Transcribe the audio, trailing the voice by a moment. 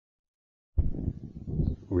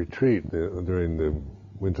retreat during the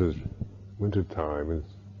winter time is,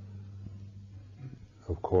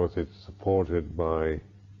 of course, it's supported by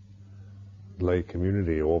lay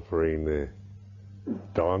community offering the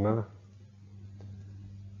dana,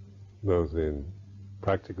 both in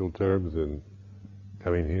practical terms and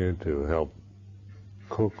coming here to help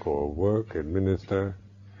cook or work, administer,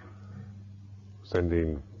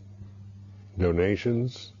 sending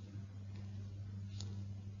donations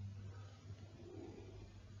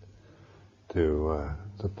to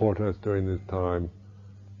support us during this time.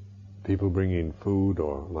 People bringing food,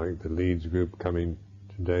 or like the Leeds group coming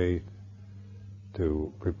today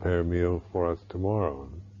to prepare a meal for us tomorrow.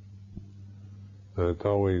 So it's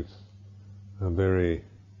always a very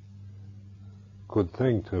good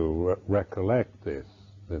thing to recollect this,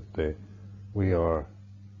 that we are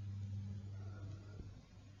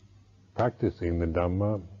practicing the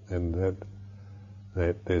Dhamma, and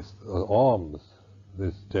that this alms,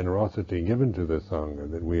 this generosity given to the Sangha,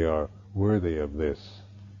 that we are worthy of this.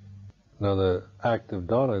 Now the act of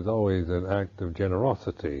dana is always an act of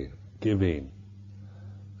generosity, giving.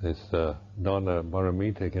 This dana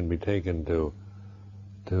paramita can be taken to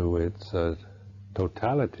its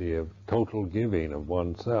totality of total giving of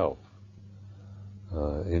oneself.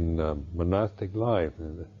 In monastic life,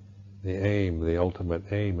 the aim, the ultimate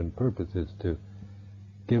aim and purpose is to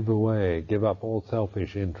give up all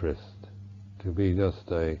selfish interest, to be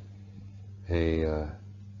just a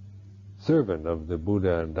servant of the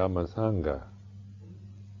Buddha and Dhamma Sangha.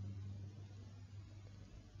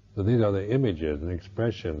 So these are the images and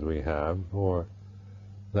expressions we have for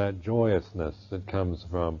that joyousness that comes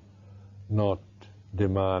from not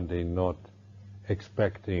demanding, not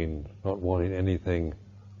expecting, not wanting anything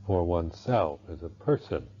for oneself as a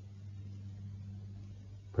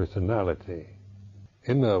personality.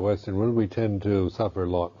 In the Western world we tend to suffer a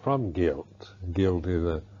lot from guilt. Guilt is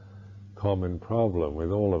a common problem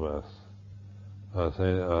with all of us.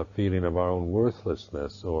 A feeling of our own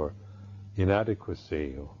worthlessness or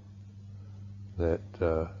inadequacy, that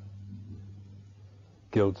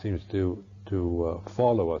guilt seems to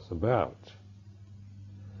follow us about.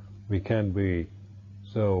 We can be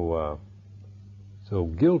so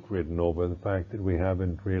guilt-ridden over the fact that we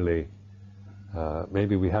haven't really,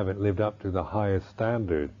 maybe we haven't lived up to the highest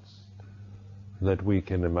standards that we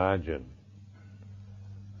can imagine,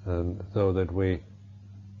 and so that we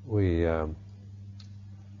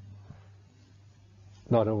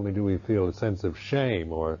not only do we feel a sense of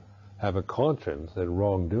shame or have a conscience at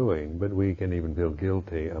wrongdoing, but we can even feel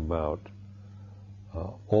guilty about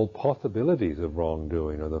all possibilities of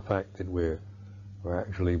wrongdoing, or the fact that we're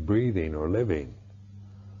actually breathing or living,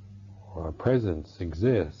 or our presence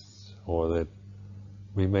exists, or that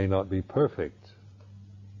we may not be perfect.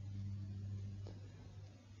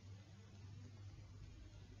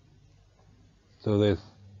 So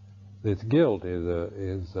this guilt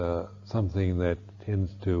is something that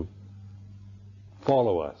tends to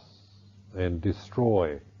follow us and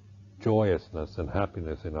destroy joyousness and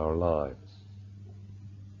happiness in our lives.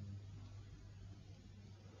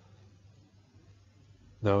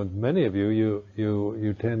 Now, many of you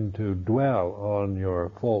tend to dwell on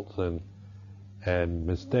your faults and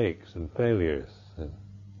mistakes and failures. And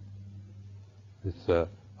this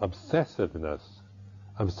obsessiveness,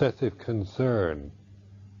 obsessive concern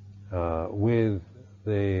with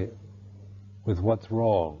what's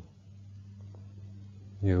wrong.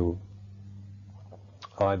 You,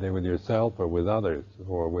 either with yourself or with others,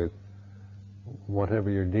 or with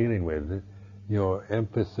whatever you're dealing with, your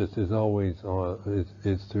emphasis is always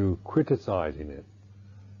is through criticizing it,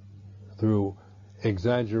 through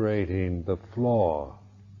exaggerating the flaw,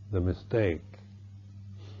 the mistake.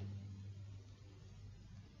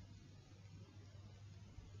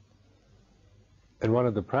 And one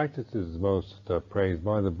of the practices most praised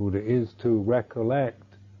by the Buddha is to recollect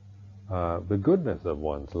the goodness of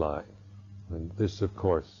one's life. And this, of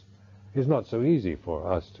course, is not so easy for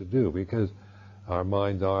us to do, because our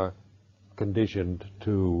minds are conditioned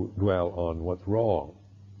to dwell on what's wrong.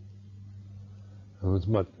 As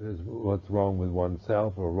much as what's wrong with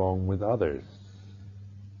oneself or wrong with others.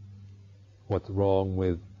 What's wrong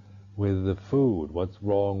with the food, what's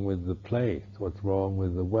wrong with the place, what's wrong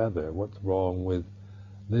with the weather, what's wrong with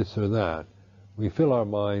this or that. We fill our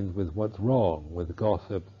minds with what's wrong, with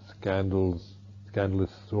gossip, scandals,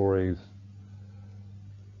 scandalous stories,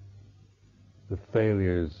 the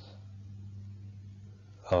failures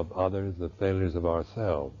of others, the failures of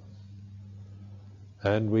ourselves.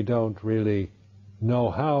 And we don't really know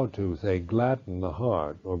how to, say, gladden the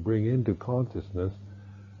heart or bring into consciousness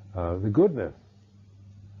the goodness,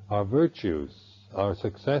 our virtues, our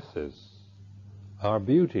successes, our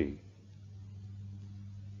beauty.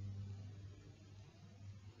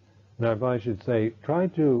 Now, if I should say, try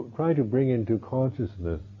to bring into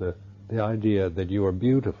consciousness the idea that you are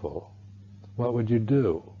beautiful, what would you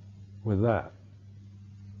do with that?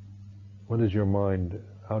 How does your mind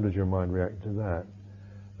react to that?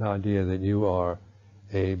 The idea that you are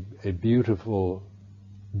a beautiful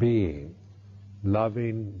being,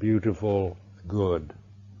 loving, beautiful, good,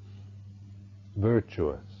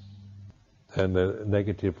 virtuous. And the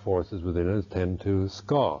negative forces within us tend to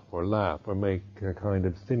scoff or laugh or make a kind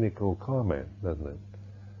of cynical comment, doesn't it?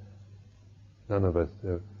 None of us,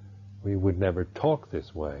 we would never talk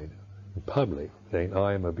this way in public. Saying,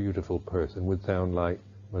 I am a beautiful person would sound like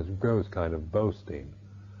a gross kind of boasting.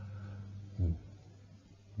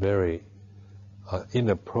 Very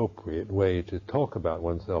inappropriate way to talk about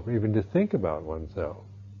oneself, or even to think about oneself,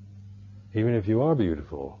 even if you are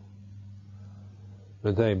beautiful.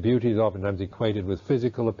 But saying beauty is oftentimes equated with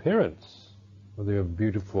physical appearance, whether you have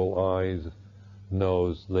beautiful eyes,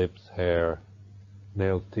 nose, lips, hair,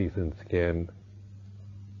 nails, teeth, and skin,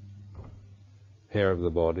 hair of the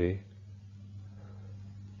body,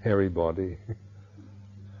 hairy body.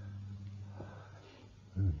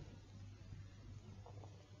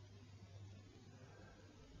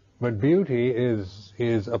 But beauty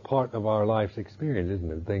is a part of our life's experience,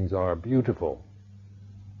 isn't it? Things are beautiful.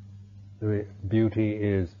 Beauty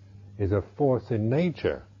is a force in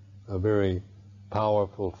nature, a very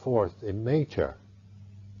powerful force in nature.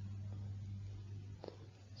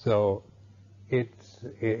 So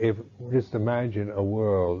just imagine a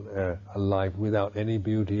world, a life without any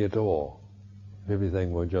beauty at all. If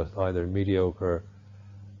everything were just either mediocre,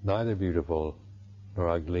 neither beautiful nor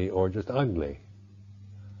ugly, or just ugly.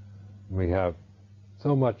 We have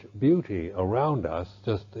so much beauty around us,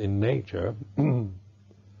 just in nature.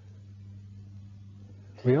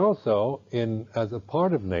 We also, as a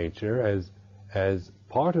part of nature, as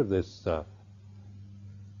part of this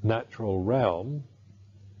natural realm,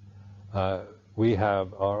 we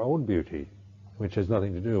have our own beauty, which has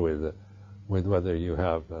nothing to do with whether you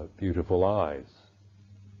have beautiful eyes.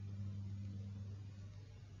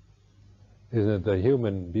 Isn't it the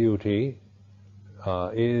human beauty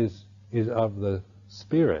is of the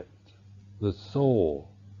spirit, the soul,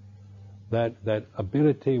 that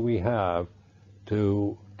ability we have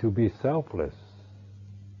to be selfless,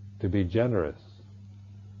 to be generous,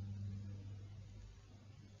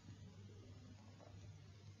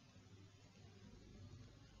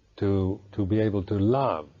 to be able to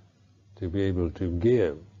love, to be able to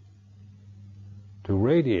give, to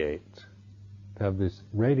radiate, to have this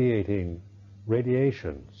radiations,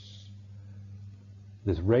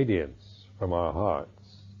 this radiance from our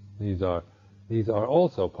hearts. These are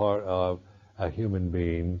also part of a human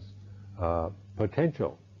being's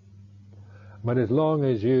potential. But as long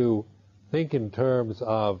as you think in terms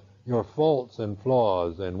of your faults and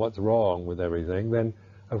flaws and what's wrong with everything, then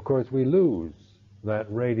of course we lose that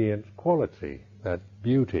radiant quality, that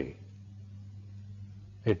beauty.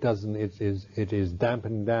 It is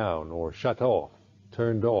dampened down or shut off,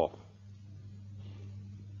 turned off.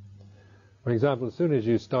 For example, as soon as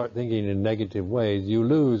you start thinking in negative ways, you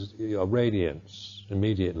lose your radiance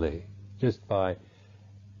immediately, just by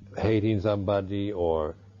hating somebody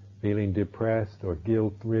or feeling depressed or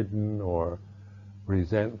guilt-ridden or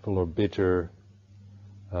resentful or bitter,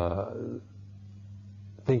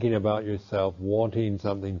 thinking about yourself, wanting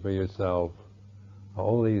something for yourself,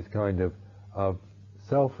 all these kind of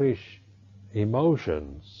selfish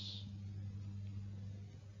emotions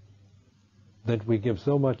that we give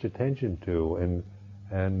so much attention to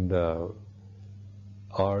and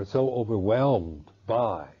are so overwhelmed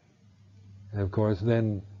by. And of course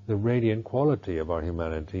then the radiant quality of our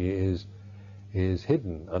humanity is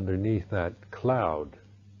hidden underneath that cloud,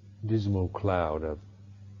 dismal cloud of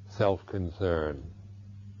self-concern,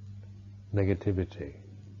 negativity.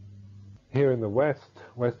 Here in the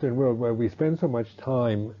Western world, where we spend so much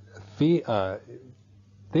time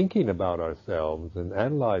thinking about ourselves and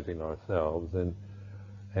analyzing ourselves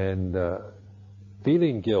and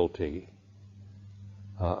feeling guilty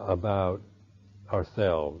about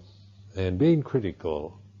ourselves and being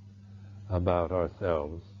critical about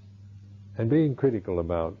ourselves and being critical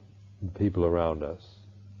about the people around us,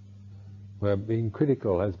 where being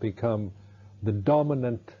critical has become the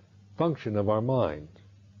dominant function of our mind.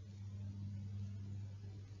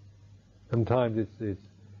 Sometimes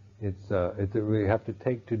we have to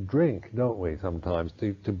take to drink, don't we? Sometimes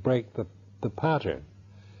to break the pattern.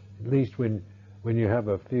 At least when you have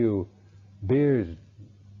a few beers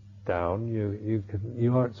down,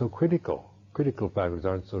 you aren't so critical. Critical factors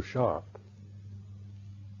aren't so sharp.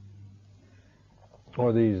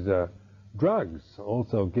 Or these drugs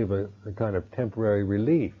also give a kind of temporary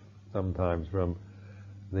relief sometimes from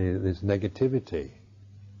this negativity.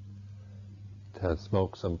 To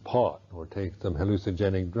smoke some pot or take some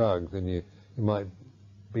hallucinogenic drugs, and you might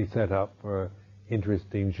be set up for an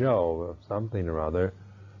interesting show of something or other,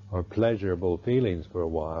 or pleasurable feelings for a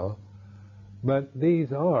while. But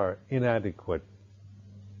these are inadequate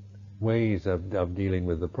ways of dealing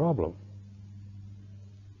with the problem.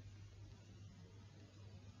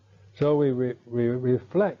 So we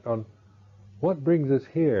reflect on what brings us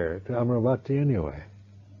here to Amaravati anyway.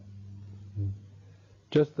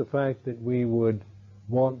 Just the fact that we would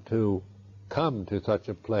want to come to such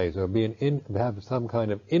a place or have some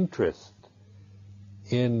kind of interest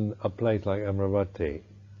in a place like Amaravati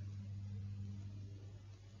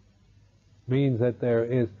means that there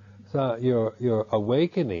is your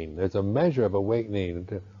awakening. There's a measure of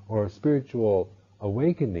awakening or a spiritual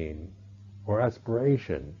awakening or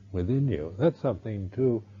aspiration within you. That's something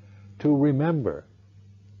to remember.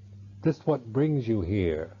 Just what brings you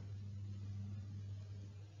here.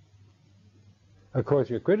 Of course,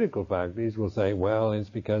 your critical faculties will say, well, it's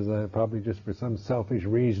because probably just for some selfish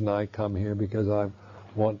reason I come here because I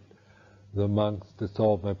want the monks to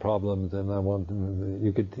solve my problems, and I want them.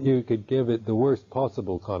 You could give it the worst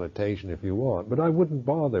possible connotation if you want, but I wouldn't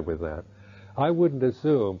bother with that. I wouldn't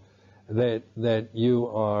assume that you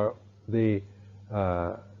are the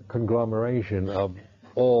conglomeration of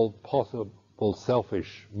all possible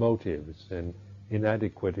selfish motives and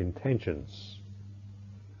inadequate intentions.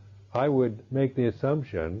 I would make the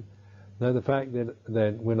assumption that the fact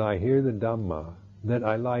that when I hear the Dhamma, that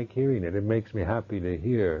I like hearing it. It makes me happy to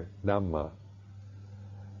hear Dhamma.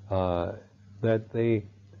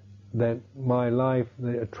 That my life,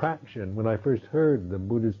 the attraction, when I first heard the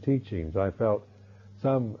Buddha's teachings, I felt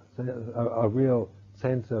a real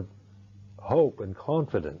sense of hope and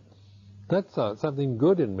confidence. That's something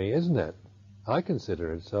good in me, isn't it? I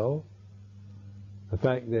consider it so. The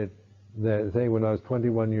fact that say when I was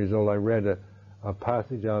 21 years old, I read a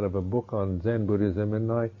passage out of a book on Zen Buddhism,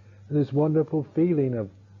 and this wonderful feeling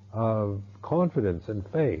of confidence and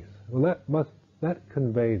faith. Well, that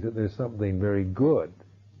conveys that there's something very good,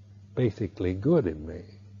 basically good in me.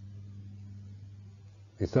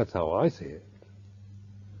 At least that's how I see it.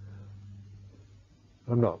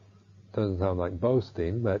 Doesn't sound like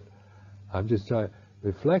boasting, but I'm just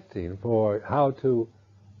reflecting for how to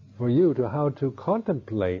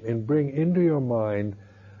contemplate and bring into your mind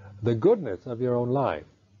the goodness of your own life,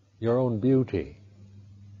 your own beauty,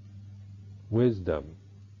 wisdom,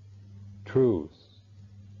 truth,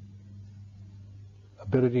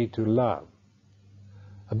 ability to love,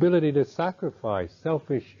 ability to sacrifice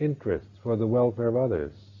selfish interests for the welfare of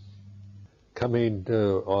others. Coming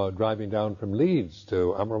to or driving down from Leeds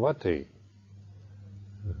to Amaravati,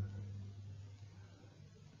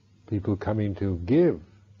 people coming to give,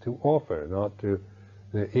 to offer, not to.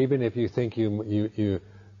 Even if you think you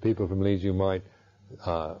people from Leeds, you might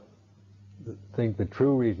think the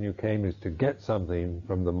true reason you came is to get something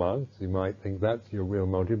from the monks. You might think that's your real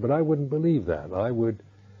motive, but I wouldn't believe that. I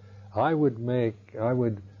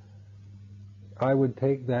would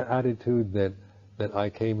take that attitude that I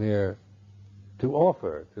came here to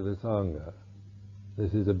offer to the Sangha.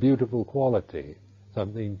 This is a beautiful quality,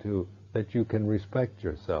 something that you can respect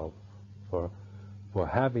yourself for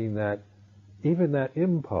having that, even that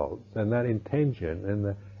impulse and that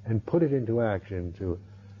intention, and put it into action to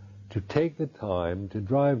take the time to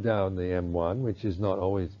drive down the M1, which is not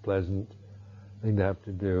always a pleasant thing to have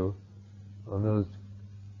to do, on those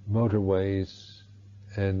motorways,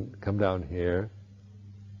 and come down here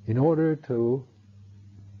in order to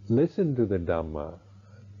listen to the Dhamma,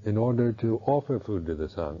 in order to offer food to the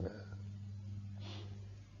Sangha.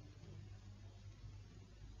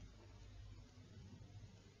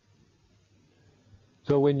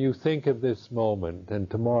 So when you think of this moment and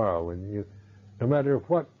tomorrow, no matter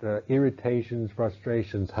what irritations,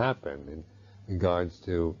 frustrations happen in regards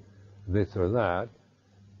to this or that,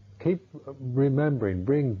 keep remembering,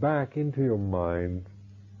 bring back into your mind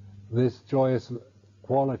this joyous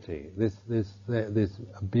quality, this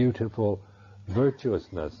beautiful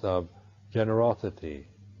virtuousness of generosity.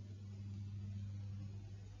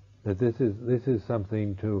 That this is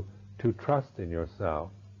something to trust in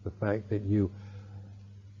yourself. The fact that you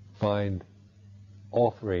find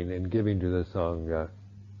offering and giving to the Sangha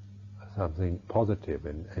something positive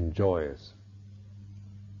and joyous.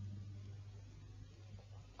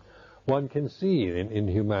 One can see in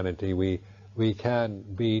humanity we can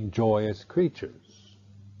be joyous creatures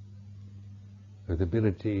with the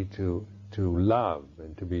ability to love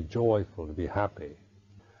and to be joyful, to be happy.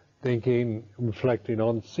 reflecting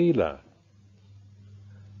on sila,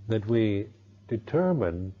 that we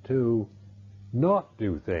determine to not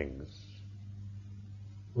do things.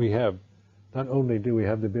 We have, not only do we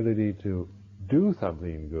have the ability to do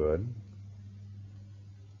something good,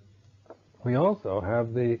 we also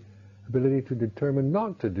have the ability to determine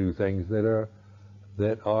not to do things that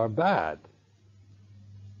are bad.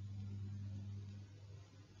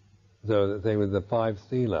 So the thing with the 5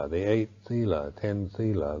 sila, the 8 sila, 10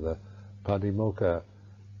 sila, the patimokkha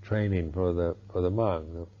training for the monk,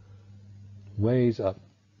 the ways of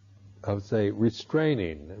say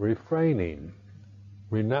restraining, refraining,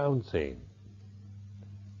 renouncing.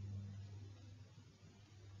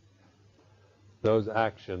 Those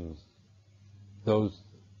actions, those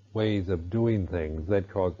ways of doing things that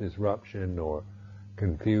cause disruption or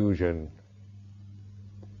confusion,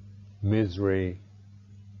 misery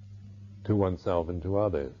to oneself and to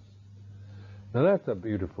others. Now that's a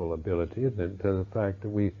beautiful ability, isn't it? To the fact that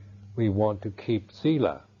we want to keep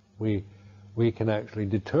sila. We can actually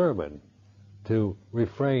determine to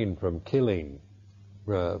refrain from killing,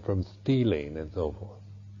 from stealing, and so forth.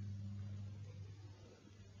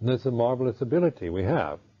 And that's a marvelous ability we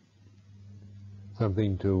have.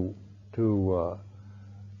 Something to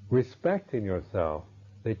respect in yourself,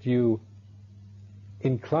 that you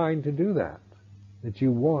incline to do that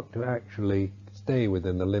you want to actually stay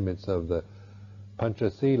within the limits of the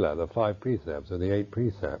Panchasila, the 5 precepts, or the 8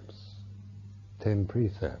 precepts, 10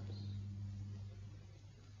 precepts.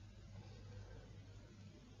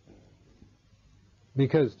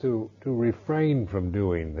 Because to refrain from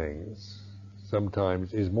doing things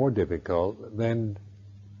sometimes is more difficult than,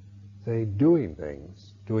 say, doing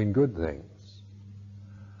things, doing good things.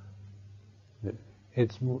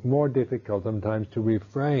 It's more difficult sometimes to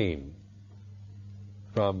refrain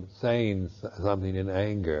from saying something in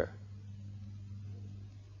anger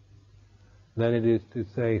than it is to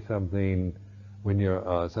say something when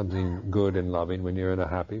you're something good and loving when you're in a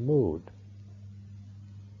happy mood.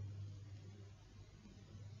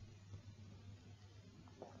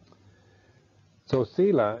 So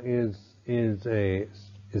sila is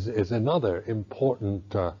another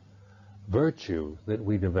important virtue that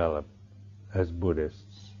we develop as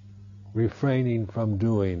Buddhists, refraining from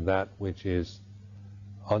doing that which is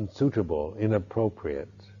unsuitable, inappropriate,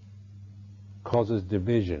 causes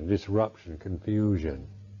division, disruption, confusion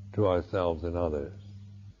to ourselves and others.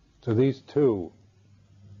 So these 2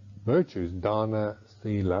 virtues, dana,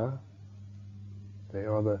 sila, they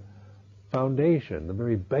are the foundation, the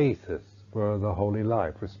very basis for the holy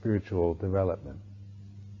life, for spiritual development.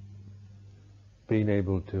 Being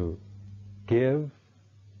able to give,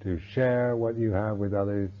 to share what you have with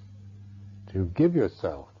others, to give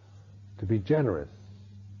yourself, to be generous.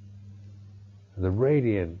 The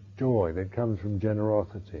radiant joy that comes from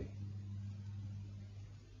generosity.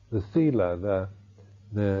 The sila,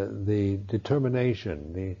 the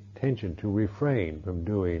determination, the intention to refrain from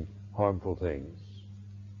doing harmful things.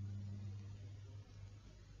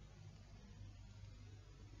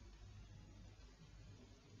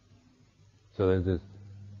 So there's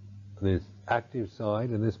this active side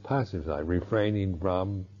and this passive side, refraining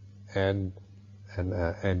from and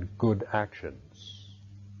good actions.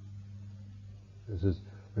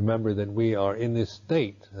 Remember that we are in this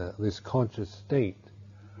state, this conscious state,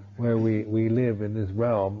 where we live in this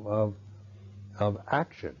realm of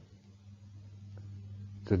action.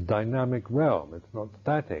 It's a dynamic realm. It's not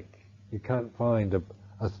static. You can't find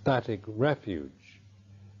a static refuge.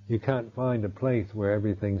 You can't find a place where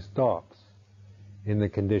everything stops in the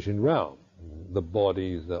conditioned realm. The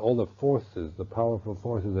bodies, all the forces, the powerful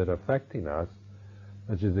forces that are affecting us,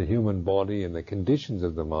 such as the human body and the conditions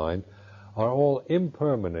of the mind, are all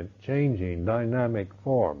impermanent, changing, dynamic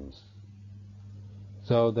forms.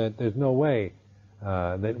 So that there's no way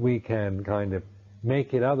that we can kind of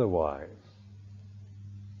make it otherwise.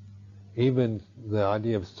 Even the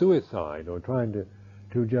idea of suicide, or trying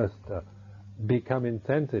to just become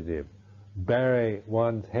insensitive, bury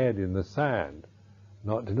one's head in the sand,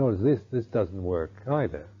 not to notice this doesn't work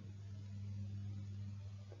either.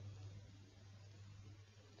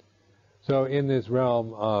 So in this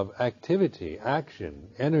realm of activity, action,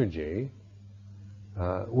 energy,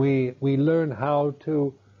 we learn how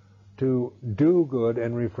to do good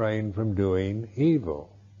and refrain from doing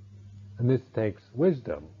evil. And this takes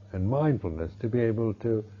wisdom and mindfulness to be able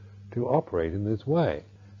to operate in this way.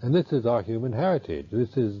 And this is our human heritage.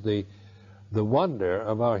 This is the wonder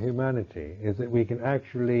of our humanity, is that we can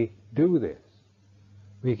actually do this.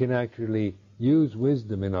 We can actually use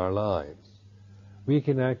wisdom in our lives. We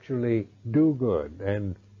can actually do good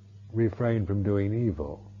and refrain from doing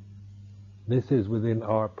evil. This is within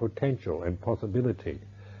our potential and possibility.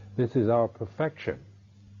 This is our perfection.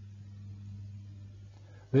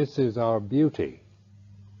 This is our beauty.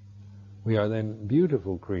 We are then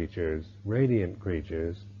beautiful creatures, radiant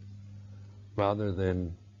creatures, rather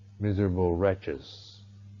than miserable wretches.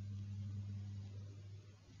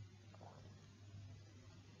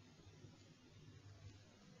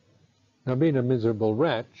 Now, being a miserable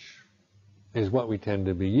wretch is what we tend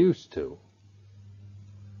to be used to.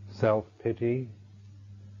 Self-pity,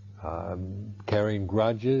 carrying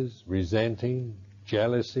grudges, resenting,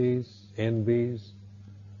 jealousies, envies,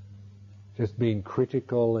 just being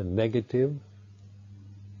critical and negative,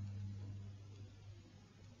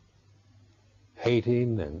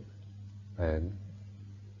 hating and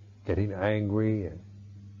getting angry and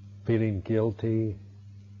feeling guilty,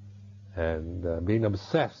 and being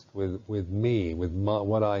obsessed with me, with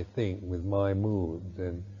what I think, with my moods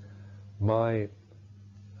and my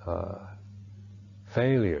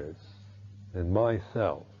failures and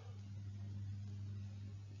myself.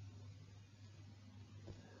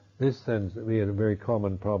 This tends to be a very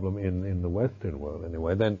common problem in the Western world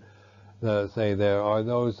anyway. Then say there are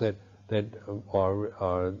those that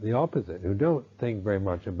are the opposite, who don't think very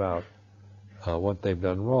much about what they've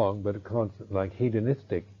done wrong, but are constant, like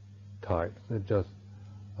hedonistic types that just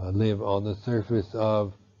live on the surface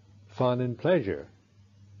of fun and pleasure,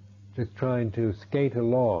 just trying to skate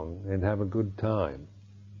along and have a good time.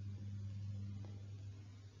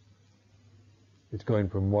 It's going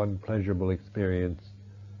from one pleasurable experience,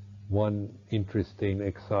 one interesting,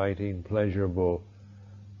 exciting, pleasurable,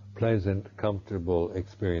 pleasant, comfortable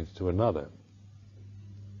experience to another.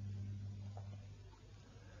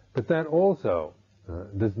 But that also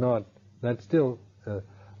that's still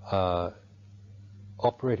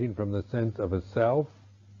operating from the sense of a self.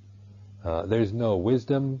 There's no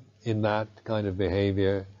wisdom in that kind of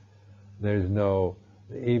behavior. There's no,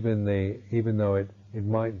 even though it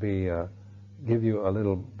might be give you a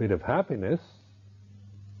little bit of happiness,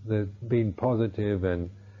 the being positive and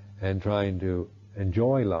trying to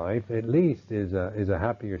enjoy life at least is a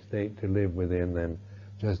happier state to live within than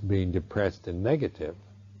just being depressed and negative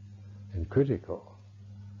and critical.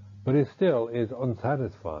 But it still is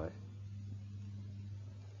unsatisfying,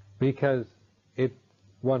 because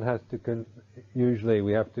one has to usually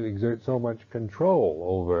we have to exert so much control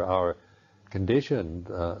over our condition,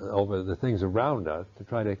 over the things around us, to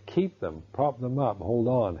try to keep them, prop them up, hold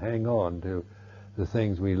on, hang on to the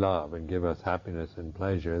things we love and give us happiness and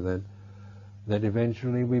pleasure, that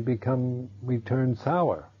eventually we turn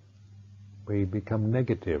sour. We become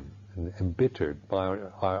negative and embittered by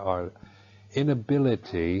our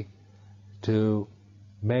inability to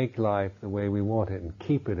make life the way we want it and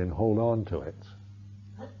keep it and hold on to it.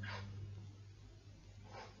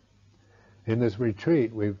 In this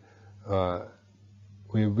retreat, we're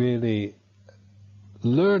really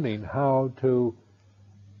learning how to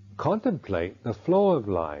contemplate the flow of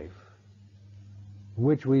life, in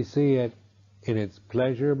which we see it in its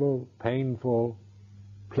pleasurable, painful,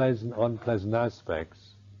 pleasant, unpleasant aspects,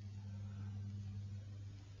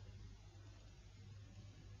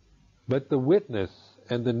 but the witness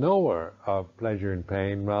and the knower of pleasure and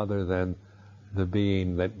pain, rather than the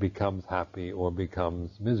being that becomes happy or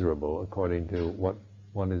becomes miserable according to what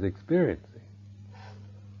one is experiencing.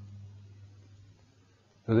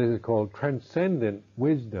 So this is called transcendent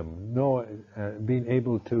wisdom, being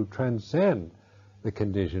able to transcend the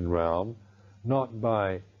conditioned realm, not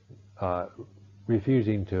by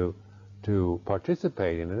refusing to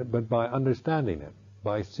participate in it, but by understanding it,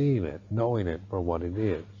 by seeing it, knowing it for what it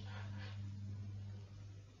is.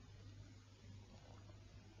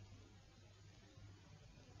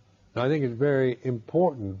 Now, I think it's very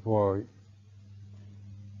important for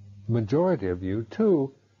the majority of you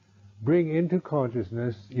to bring into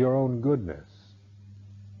consciousness your own goodness,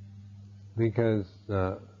 because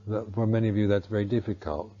for many of you that's very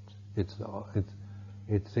difficult.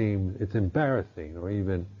 It seems it's embarrassing, or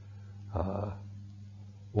even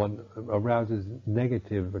one arouses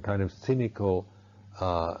negative, a kind of cynical,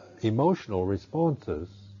 emotional responses.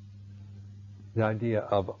 The idea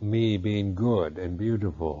of me being good and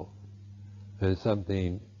beautiful is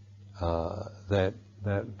something that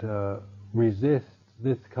resists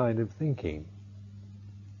this kind of thinking.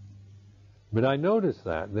 But I notice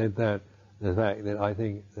that the fact that I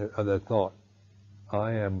think the thought,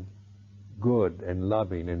 I am good and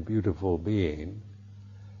loving and beautiful being,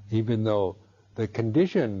 even though the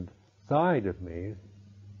conditioned side of me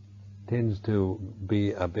tends to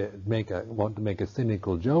be want to make a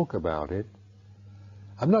cynical joke about it,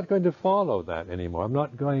 I'm not going to follow that anymore. I'm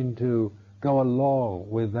not going to go along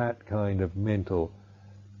with that kind of mental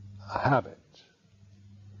habit.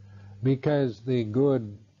 Because the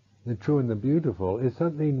good, the true and the beautiful is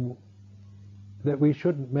something that we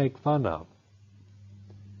shouldn't make fun of.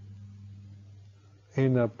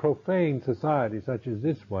 In a profane society such as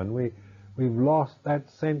this one, we've lost that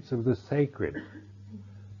sense of the sacred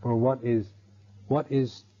for what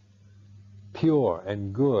is pure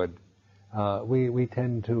and good. We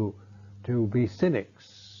tend to be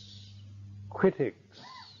cynics, critics.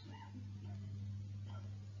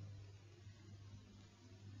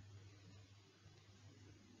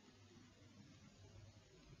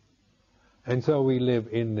 And so we live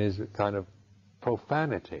in this kind of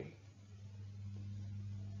profanity,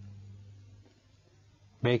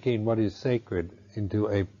 making what is sacred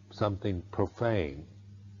into something profane.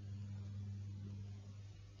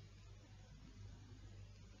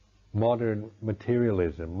 Modern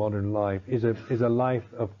materialism, modern life is a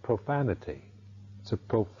life of profanity. It's a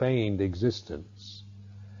profaned existence.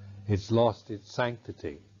 It's lost its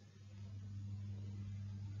sanctity.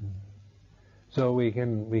 So we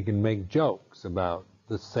can make jokes about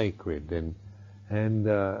the sacred and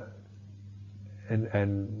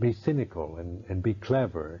be cynical and be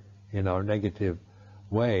clever in our negative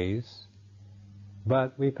ways,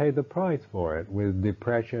 but we pay the price for it with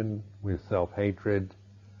depression, with self-hatred,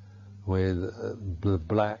 with the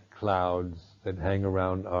black clouds that hang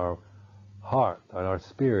around our heart, and our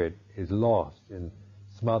spirit is lost and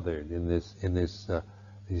smothered in these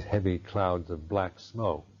heavy clouds of black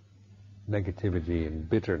smoke, negativity and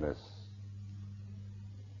bitterness.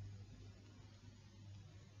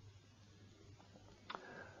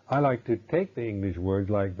 I like to take the English words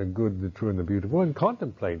like the good, the true, and the beautiful and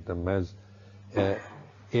contemplate them as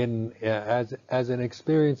an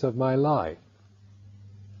experience of my life.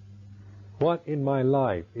 What in my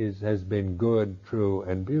life has been good, true,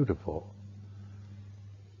 and beautiful?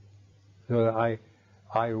 So that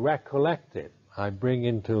I recollect it. I bring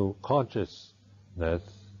into consciousness,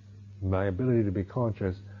 my ability to be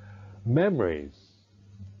conscious, memories,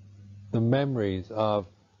 the memories of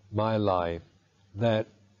my life that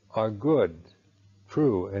are good,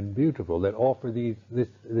 true, and beautiful, that offer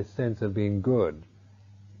this sense of being good,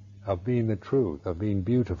 of being the truth, of being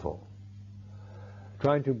beautiful.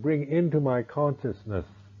 Trying to bring into my consciousness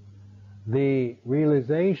the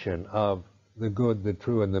realization of the good, the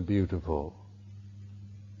true, and the beautiful,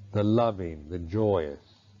 the loving, the joyous.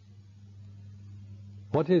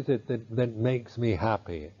 What is it that makes me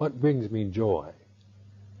happy? What brings me joy?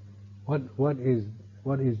 What is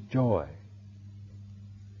joy?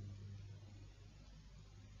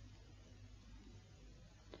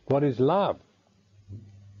 What is love?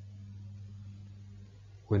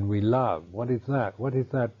 When we love, what is that? What is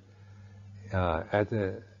that?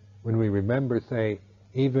 When we remember, say,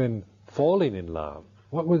 even falling in love,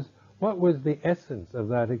 what was the essence of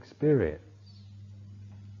that experience?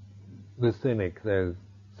 The cynic says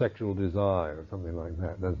sexual desire or something like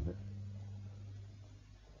that, doesn't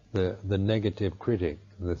it? The negative critic,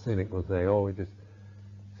 the cynic will say, oh, it is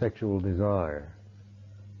sexual desire.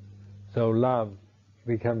 So love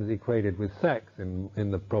becomes equated with sex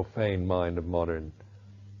in the profane mind of modern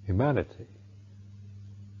humanity.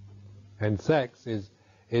 And sex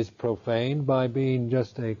is profane by being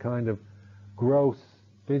just a kind of gross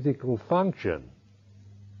physical function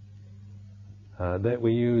that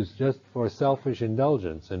we use just for selfish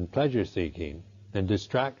indulgence and pleasure seeking and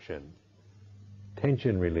distraction,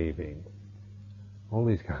 tension relieving, all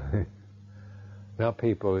these kind of... Now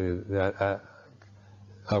people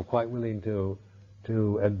are quite willing to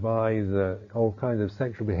advise all kinds of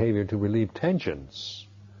sexual behavior to relieve tensions,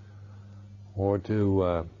 or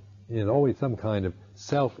to, always some kind of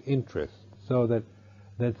self-interest, so that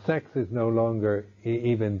sex is no longer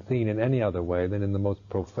even seen in any other way than in the most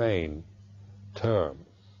profane terms,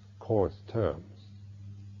 coarse terms.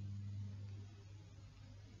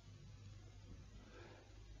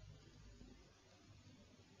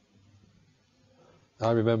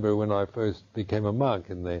 I remember when I first became a monk,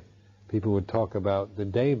 and people would talk about the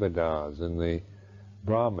Devadas and the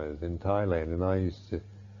Brahmas in Thailand, and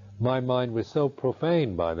my mind was so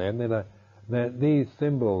profane by then that these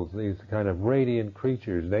symbols, these kind of radiant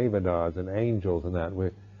creatures, Devadas and angels and that,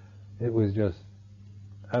 it was just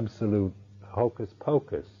absolute hocus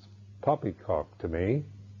pocus, poppycock to me.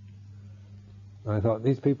 I thought,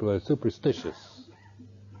 these people are superstitious,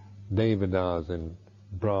 Devadas and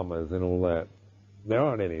Brahmas and all that. There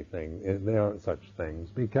aren't anything, there aren't such things,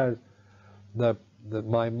 because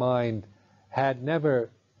my mind had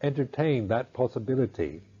never entertained that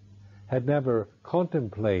possibility, had never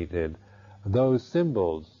contemplated those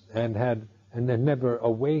symbols, and had never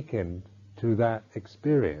awakened to that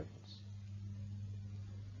experience.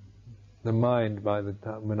 The mind, by the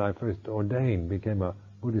time when I first ordained, became a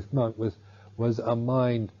Buddhist monk, was a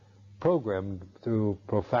mind programmed through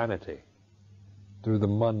profanity, through the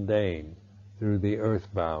mundane, through the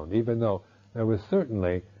earthbound, even though there was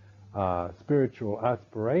certainly spiritual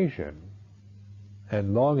aspiration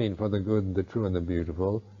and longing for the good and the true and the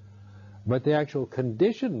beautiful, but the actual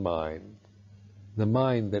conditioned mind, the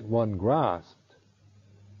mind that one grasped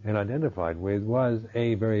and identified with, was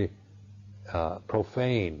a very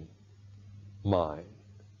profane mind,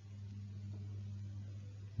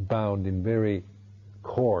 bound in very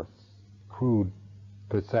coarse, crude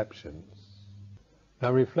perceptions.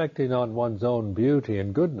 Now, reflecting on one's own beauty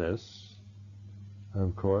and goodness,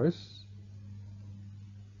 of course,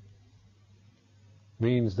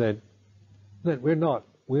 means that we're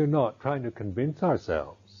not trying to convince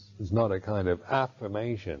ourselves. It's not a kind of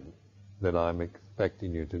affirmation that I'm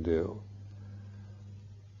expecting you to do.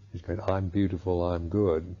 It's kind of, I'm beautiful, I'm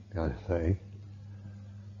good, kind of thing.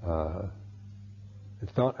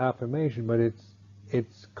 It's not affirmation, but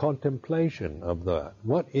it's contemplation of that.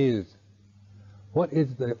 What is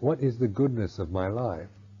the goodness of my life?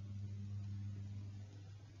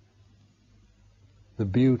 The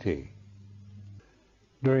beauty.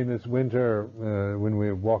 During this winter, when we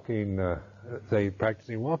were walking, say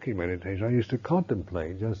practicing walking meditation, I used to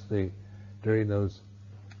contemplate during those,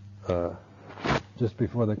 just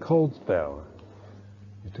before the cold spell.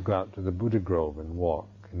 I used to go out to the Buddha Grove and walk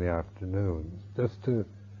in the afternoons, just to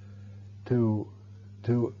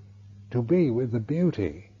be with the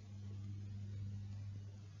beauty.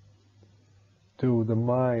 To the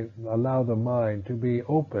mind, allow the mind to be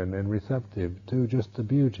open and receptive to just the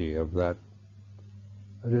beauty of that,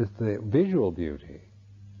 just the visual beauty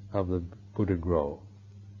of the Buddha Grove.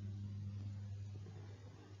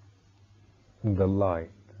 And the light,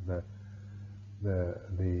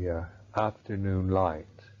 the afternoon light.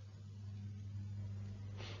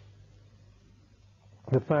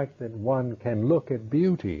 The fact that one can look at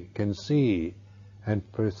beauty, can see and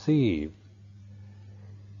perceive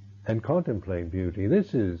and contemplate beauty,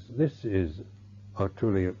 this is a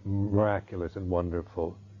truly miraculous and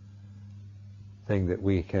wonderful thing that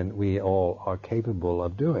we all are capable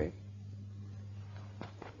of doing.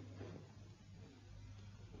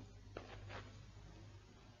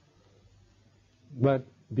 But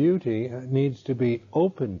beauty needs to be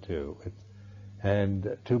open to,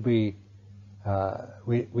 and to be,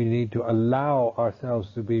 we need to allow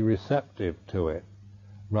ourselves to be receptive to it,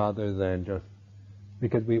 rather than just,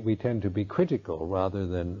 because we tend to be critical rather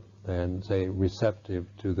than say receptive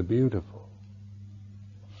to the beautiful.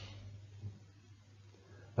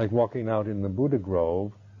 Like walking out in the Buddha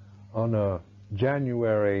Grove on a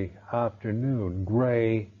January afternoon,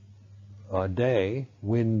 gray day,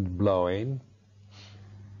 wind blowing,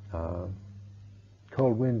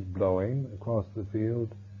 cold winds blowing across the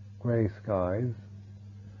field, gray skies.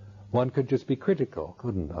 One could just be critical,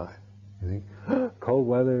 couldn't I? You think, cold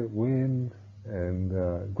weather, wind,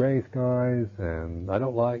 and gray skies, and I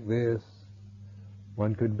don't like this.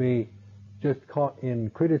 One could be just caught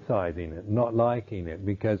in criticizing it, not liking it,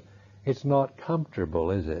 because it's not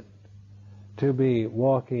comfortable, is it? To be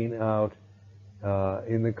walking out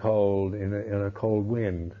in the cold, in a cold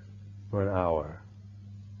wind for an hour,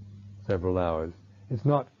 several hours. It's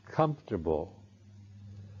not comfortable.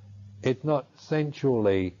 It's not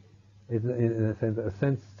sensually, in a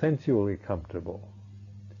sense, sensually comfortable.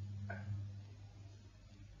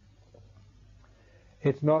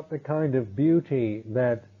 It's not the kind of beauty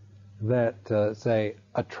that say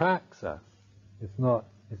attracts us. It's not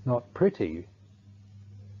pretty.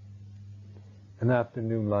 An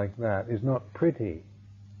afternoon like that is not pretty.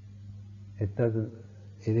 It doesn't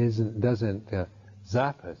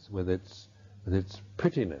zap us with its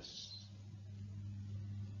prettiness.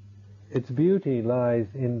 Its beauty lies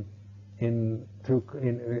is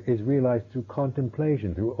realized through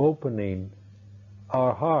contemplation, through opening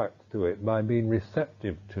our hearts to it, by being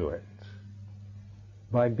receptive to it,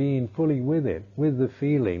 by being fully with it, with the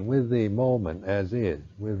feeling, with the moment as is,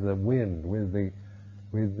 with the wind, with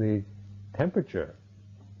the temperature,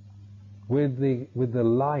 with the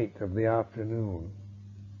light of the afternoon,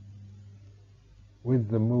 with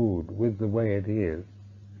the mood, with the way it is.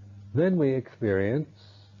 Then we experience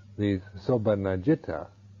these sobanajita,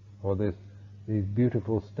 or these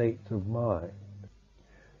beautiful states of mind.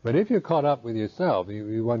 But if you're caught up with yourself,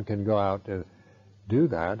 one can go out and do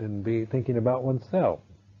that and be thinking about oneself.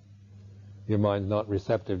 Your mind's not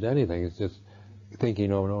receptive to anything. It's just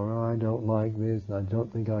thinking, oh, no, I don't like this, and I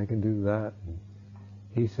don't think I can do that. And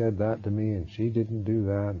he said that to me, and she didn't do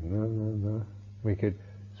that. No. We could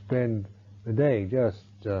spend the day just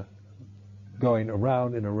going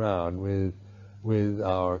around and around with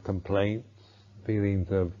our complaints, feelings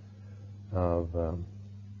of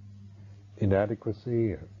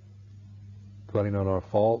inadequacy, dwelling on our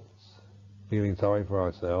faults, feeling sorry for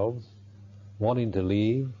ourselves, wanting to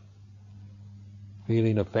leave,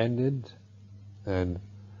 feeling offended, and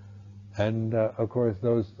of course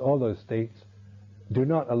all those states do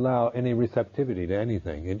not allow any receptivity to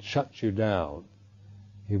anything. It shuts you down.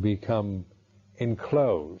 You become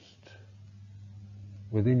enclosed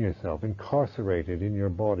within yourself, incarcerated in your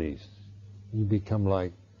bodies. You become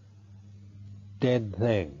like dead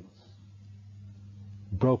things,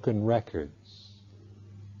 broken records.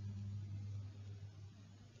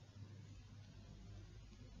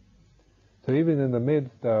 So even in the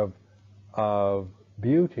midst of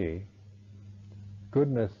beauty,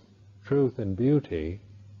 goodness, truth and beauty,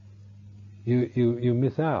 you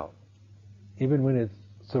miss out. Even when it's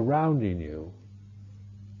surrounding you,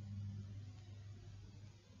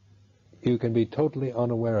 you can be totally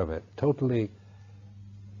unaware of it, totally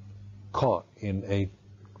caught in a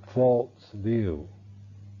false view,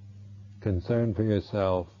 concern for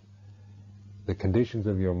yourself, the conditions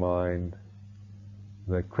of your mind,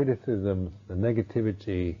 the criticisms, the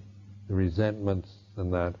negativity, the resentments,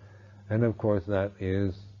 and that. And of course that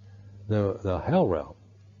is the hell realm.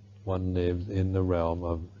 One lives in the realm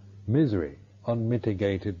of misery,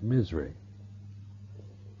 unmitigated misery.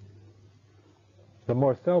 The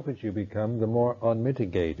more selfish you become, the more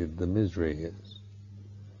unmitigated the misery is.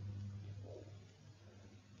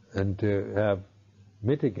 And to have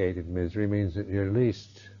mitigated misery means that you at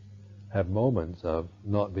least have moments of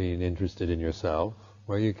not being interested in yourself,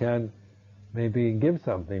 where you can maybe give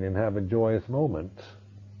something and have a joyous moment.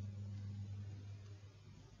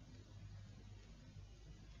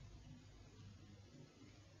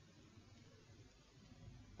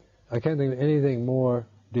 I can't think of anything more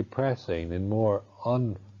depressing and more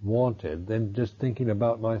unwanted than just thinking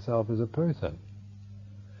about myself as a person.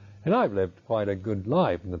 And I've lived quite a good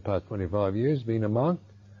life in the past 25 years being a monk.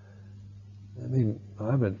 I mean,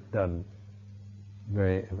 I haven't done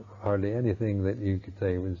hardly anything that you could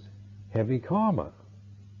say was heavy karma.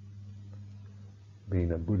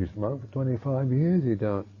 Being a Buddhist monk for 25 years,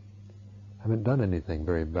 haven't done anything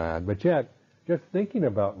very bad. But yet, just thinking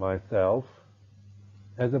about myself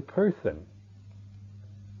as a person,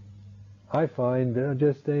 I find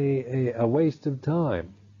just a waste of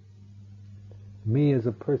time. Me as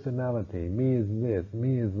a personality, me as this,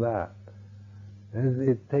 me as that. And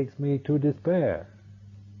it takes me to despair.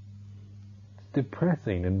 It's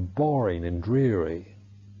depressing and boring and dreary.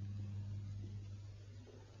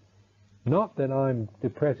 Not that I'm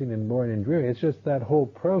depressing and boring and dreary, it's just that whole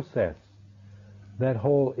process, that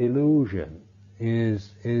whole illusion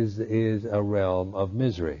is a realm of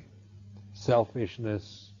misery.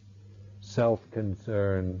 Selfishness,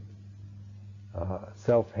 self-concern,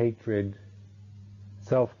 self-hatred,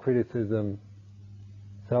 self-criticism,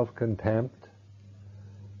 self-contempt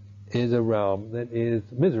is a realm that is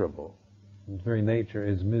miserable. Its very nature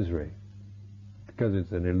is misery. Because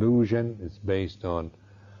it's an illusion, it's based on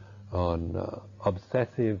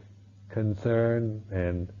obsessive concern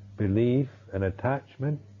and belief and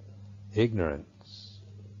attachment, ignorance.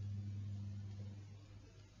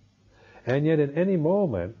 And yet at any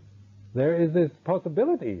moment there is this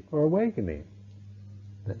possibility for awakening.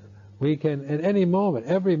 We can, at any moment,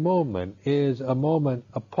 every moment is a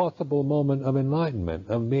possible moment of enlightenment,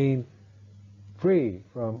 of being free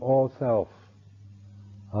from all self,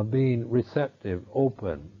 of being receptive,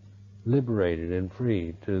 open, liberated and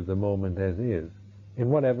free to the moment as is, in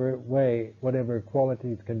whatever way, whatever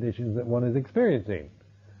qualities, conditions that one is experiencing,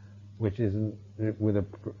 which isn't it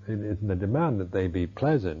isn't a demand that they be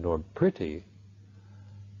pleasant or pretty,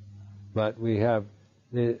 but we have,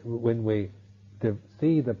 when we to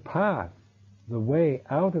see the path, the way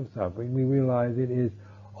out of suffering, we realize it is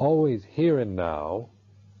always here and now.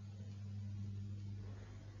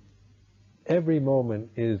 Every moment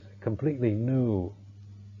is completely new,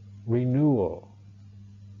 renewal.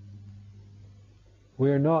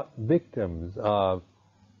 We're not victims of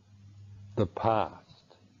the past.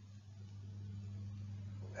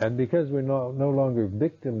 And because we're no longer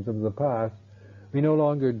victims of the past, we no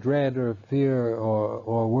longer dread or fear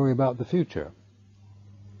or worry about the future.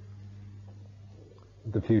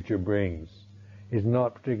 The future brings is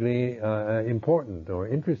not particularly important or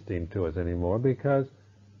interesting to us anymore, because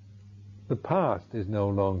the past is no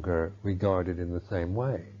longer regarded in the same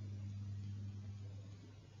way.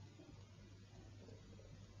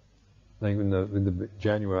 Like in the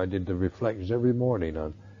January, I did the reflections every morning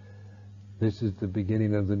on this is the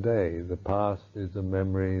beginning of the day. The past is the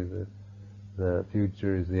memory, the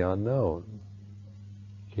future is the unknown.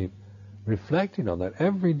 keep reflecting on that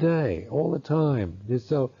every day, all the time.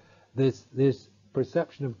 So this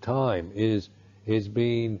perception of time is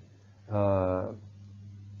being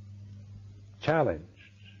challenged,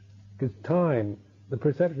 because time, the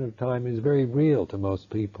perception of time, is very real to most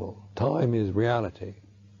people. Time is reality.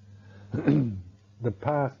 The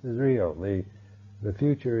past is real. The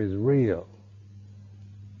future is real.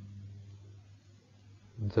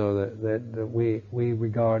 So that we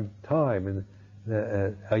regard time and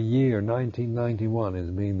a year, 1991,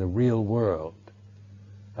 as being the real world.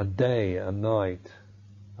 A day, a night,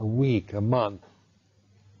 a week, a month.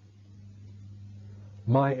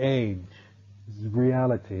 My age is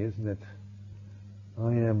reality, isn't it?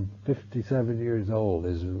 I am 57 years old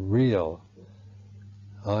is real.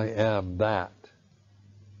 I am that.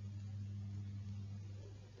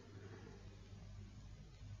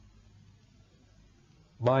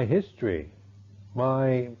 My history,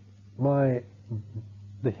 the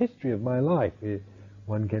history of my life.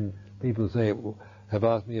 People have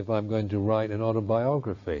asked me if I'm going to write an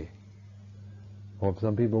autobiography, or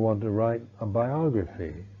some people want to write a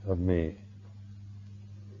biography of me.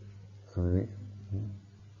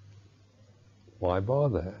 Why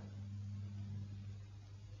bother?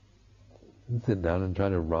 Sit down and try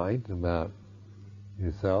to write about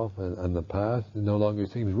yourself and the past. It no longer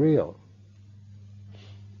seems real.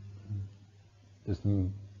 Just a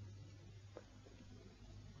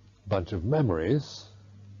bunch of memories.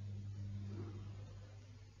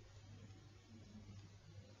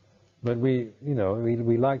 But we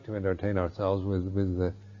like to entertain ourselves with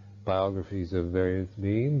the biographies of various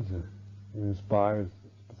beings.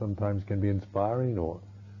 Sometimes can be inspiring or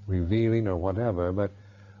revealing or whatever, but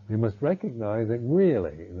we must recognize that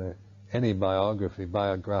really any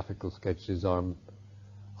biographical sketches are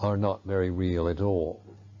not very real at all.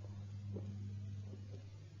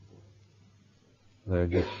 They're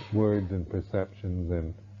just words and perceptions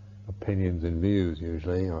and opinions and views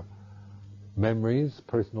usually, or memories,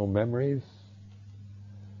 personal memories.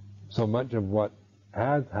 So much of what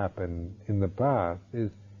has happened in the past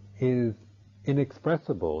is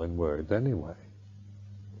inexpressible in words anyway.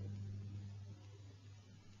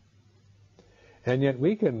 And yet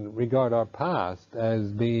we can regard our past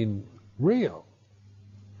as being real,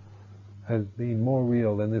 as being more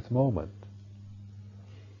real than this moment.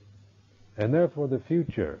 And therefore the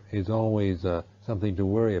future is always something to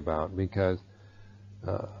worry about, because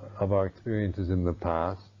of our experiences in the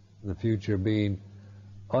past, the future being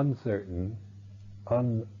uncertain,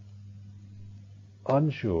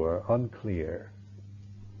 unsure, unclear,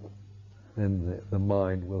 then the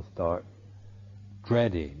mind will start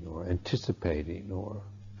dreading or anticipating or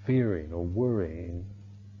fearing or worrying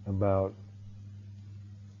about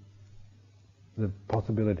the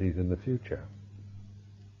possibilities in the future.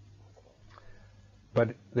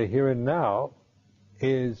 But the here and now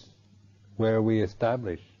is where we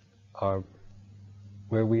establish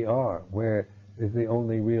where we are, where is the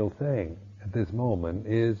only real thing at this moment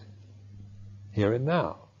is here and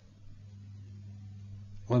now.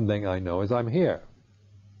 One thing I know is I'm here.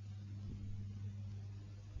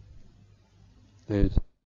 There's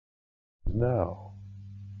now.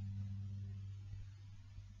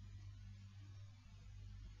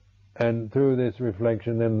 And through this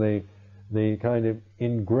reflection, then the kind of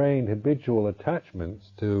ingrained habitual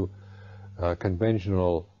attachments to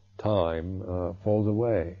conventional time falls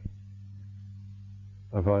away.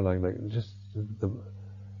 I find like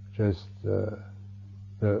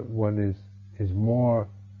the one is more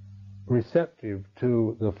receptive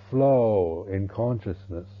to the flow in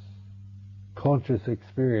consciousness. Conscious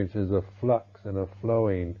experience is a flux and a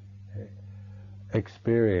flowing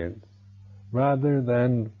experience, rather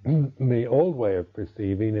than the old way of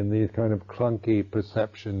perceiving in these kind of clunky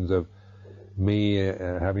perceptions of me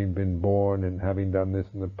having been born and having done this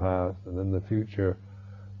in the past, and then the future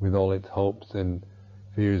with all its hopes and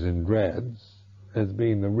fears and dreads as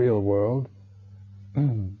being the real world.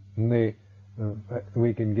 We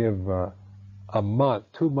can give a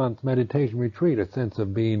month, 2 month meditation retreat a sense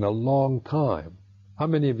of being a long time. How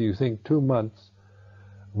many of you think 2 months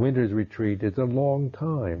winter's retreat is a long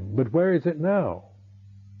time? But where is it now?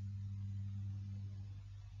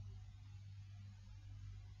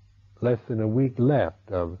 Less than a week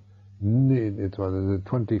left of it's the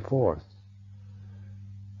 24th.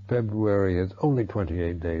 February is only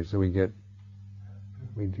 28 days, so we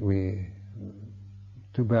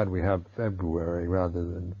too bad we have February rather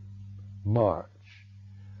than March.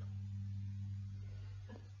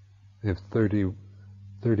 If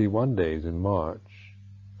 31 days in March,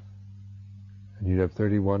 and you'd have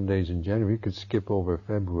 31 days in January, you could skip over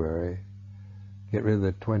February, get rid of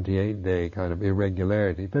the 28-day kind of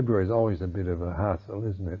irregularity. February is always a bit of a hassle,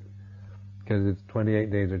 isn't it? Because it's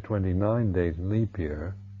 28 days or 29 days leap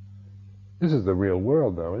year. This is the real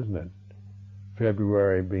world, though, isn't it?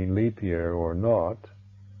 February being leap year or not,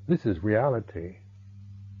 this is reality.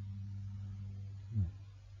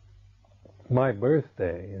 My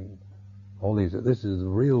birthday and all these, this is the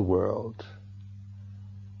real world.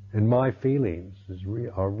 And my feelings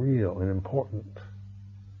are real and important.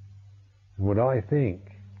 And what I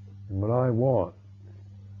think and what I want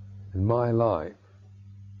in my life.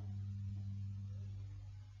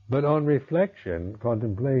 But on reflection,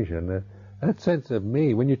 contemplation, that sense of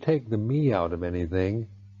me, when you take the me out of anything,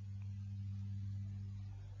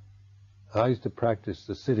 I used to practice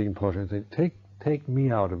the sitting posture and say, take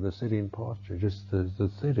me out of the sitting posture, just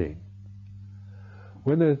the sitting.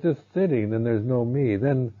 When there's just sitting and there's no me,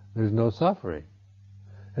 then there's no suffering.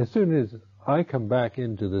 As soon as I come back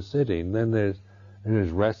into the sitting, then there's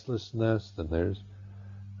restlessness, then there's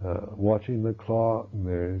watching the clock, and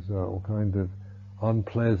there's all kinds of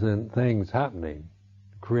unpleasant things happening,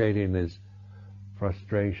 creating these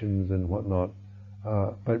frustrations and whatnot.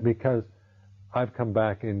 But because I've come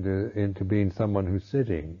back into being someone who's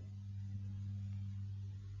sitting,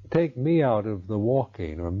 take me out of the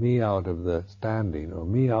walking, or me out of the standing, or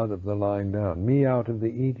me out of the lying down, me out of the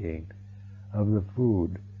eating of the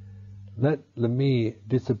food. Let the me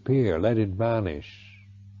disappear, let it vanish.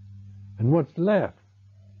 And what's left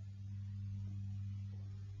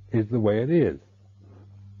is the way it is.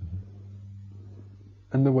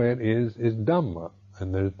 And the way it is Dhamma.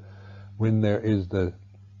 And when there is the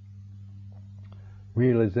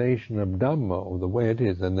realization of Dhamma, or the way it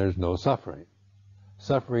is, then there's no suffering.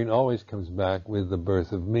 Suffering always comes back with the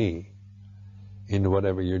birth of me into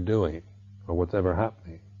whatever you're doing, or whatever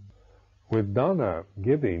happening. With dana,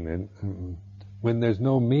 giving, and when there's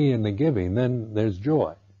no me in the giving, then there's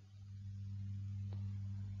joy.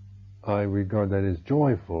 I regard that as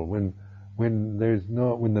joyful. When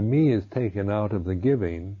the me is taken out of the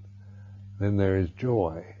giving, then there is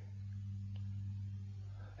joy.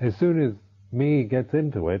 As soon as me gets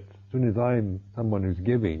into it, as soon as I'm someone who's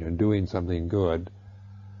giving or doing something good,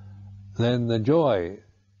 then the joy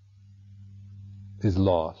is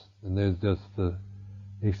lost, and there's just the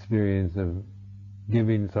experience of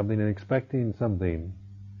giving something and expecting something,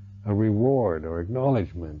 a reward or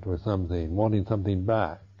acknowledgement or something, wanting something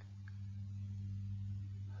back.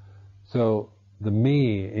 So the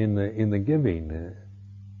me in the giving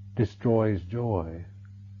destroys joy.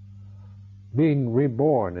 Being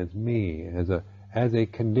reborn as me, as a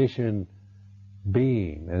conditioned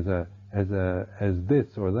being, as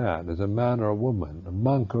this or that, as a man or a woman, a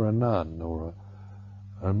monk or a nun, or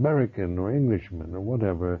an American or Englishman or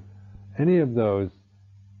whatever, any of those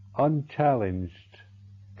unchallenged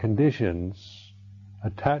conditions,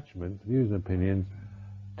 attachments, views and opinions,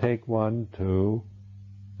 take one to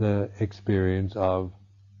the experience of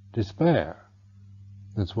despair.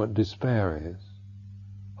 That's what despair is.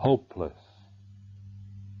 Hopeless,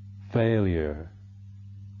 failure,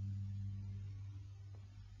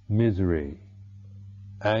 misery,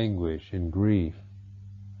 anguish and grief,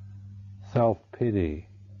 self-pity.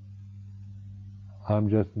 I'm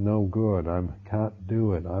just no good. I can't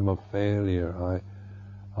do it. I'm a failure.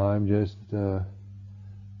 I'm just,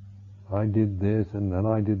 I did this and then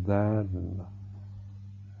I did that, and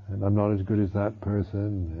I'm not as good as that person,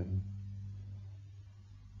 and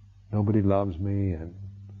nobody loves me, and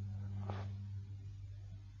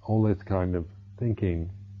all this kind of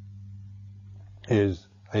thinking is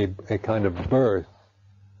a kind of birth,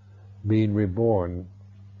 being reborn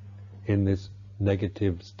in this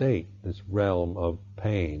negative state, this realm of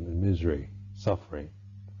pain and misery, suffering.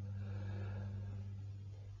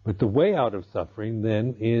 But the way out of suffering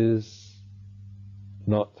then is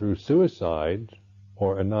not through suicide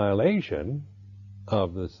or annihilation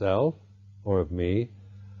of the self or of me,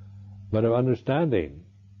 but of understanding,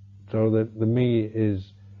 so that the me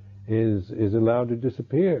is allowed to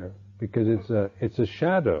disappear, because it's a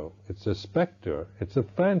shadow, it's a specter, it's a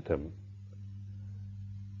phantom.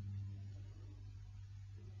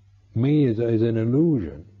 Me is an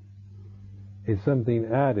illusion. It's something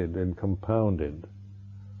added and compounded.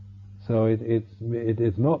 So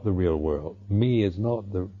it's not the real world. Me is not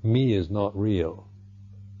real.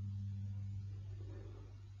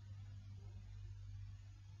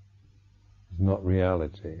 It's not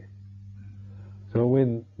reality. So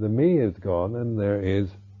when the me is gone, and there is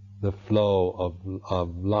the flow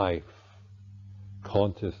of life,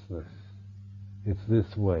 consciousness, it's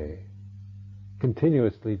this way,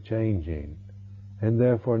 continuously changing, and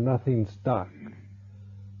therefore nothing stuck.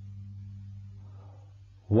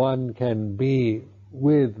 one can be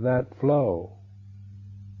with that flow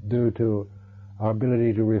due to our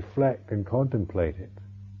ability to reflect and contemplate it.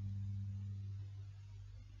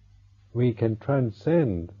 We can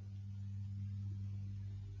transcend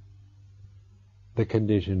the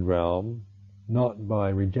conditioned realm not by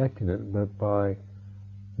rejecting it, but by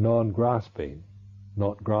non-grasping,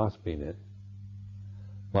 not grasping it,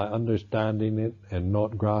 by understanding it and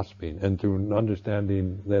not grasping. And through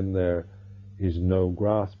understanding, then there is no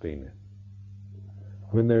grasping.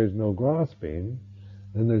 When there is no grasping,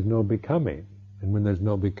 then there's no becoming. And when there's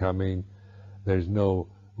no becoming, there's no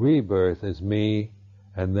rebirth as me.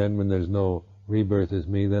 And then when there's no rebirth as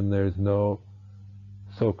me, then there's no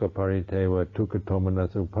soka pariteva tukka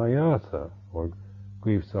tomanasa upayasa, or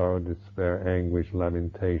grief, sorrow, despair, anguish,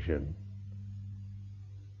 lamentation.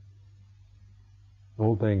 The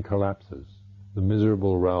whole thing collapses. The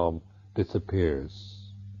miserable realm disappears.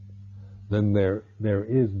 Then there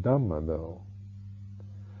is Dhamma, though.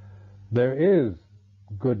 There is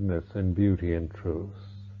goodness and beauty and truth.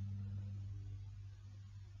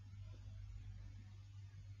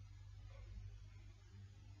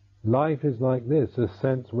 Life is like this. The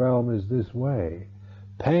sense realm is this way.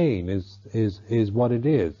 Pain is what it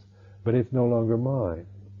is, but it's no longer mine.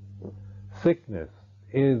 Sickness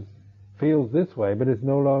feels this way, but it's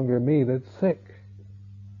no longer me that's sick.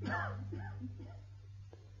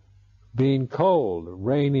 Being cold,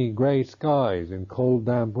 rainy, grey skies and cold,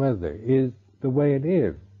 damp weather is the way it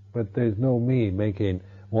is, but there's no me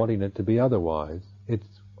wanting it to be otherwise.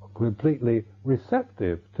 It's completely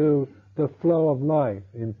receptive to the flow of life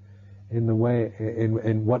in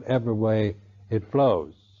whatever way it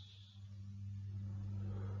flows.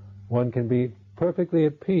 One can be perfectly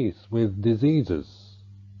at peace with diseases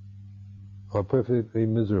or perfectly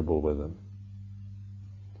miserable with them.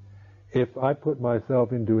 If I put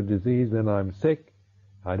myself into a disease, then I'm sick.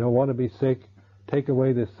 I don't want to be sick. Take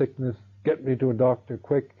away this sickness. Get me to a doctor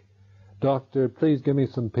quick. Doctor, please give me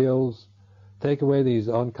some pills. Take away these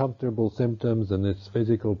uncomfortable symptoms and this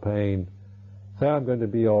physical pain. Say I'm going to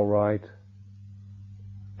be all right.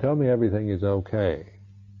 Tell me everything is okay.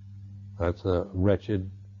 That's a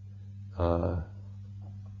wretched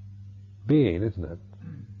being, isn't it?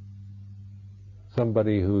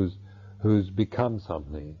 Somebody who's become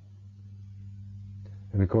something.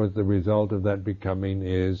 And of course the result of that becoming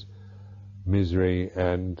is misery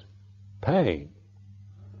and pain.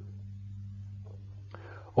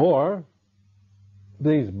 Or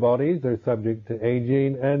these bodies are subject to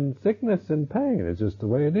aging and sickness and pain. It's just the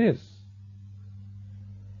way it is.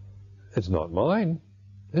 It's not mine.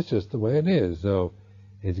 It's just the way it is. So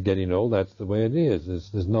it's getting old. That's the way it is.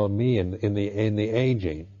 There's no me in the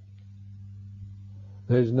aging.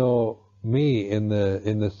 There's no me in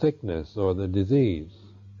the sickness or the disease.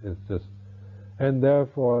 It's just, and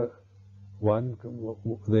therefore,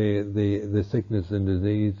 the sickness and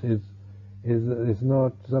disease is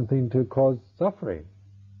not something to cause suffering.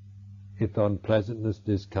 Its unpleasantness,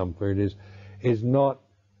 discomfort is not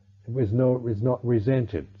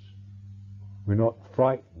resented. We're not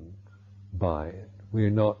frightened by it. We're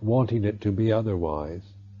not wanting it to be otherwise.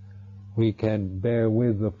 We can bear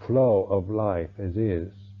with the flow of life as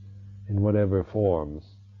is, in whatever forms,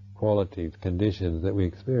 qualities, conditions that we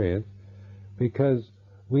experience, because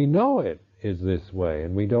we know it is this way,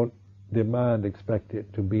 and we don't expect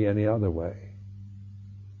it to be any other way.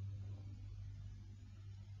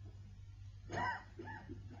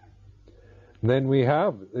 Then we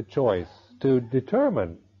have the choice to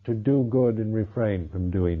determine to do good and refrain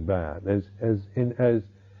from doing bad, as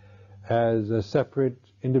a separate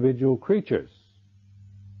individual creatures.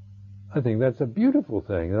 I think that's a beautiful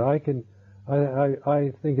thing, and I think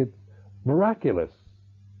it's miraculous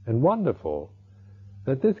and wonderful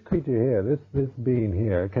that this creature here, this being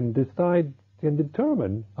here, can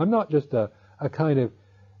determine. I'm not just a kind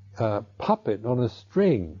of puppet on a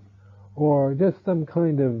string, or just some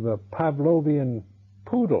kind of Pavlovian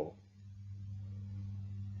poodle,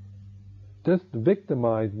 just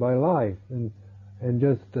victimized by life and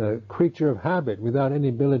just a creature of habit without any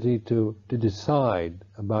ability to decide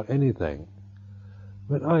about anything.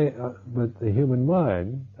 But the human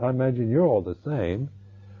mind, I imagine you're all the same.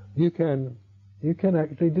 You can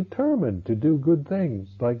actually determine to do good things,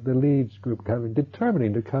 like the Leeds group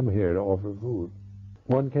determining to come here to offer food.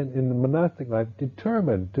 One can, in the monastic life,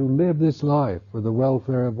 determine to live this life for the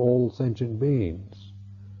welfare of all sentient beings.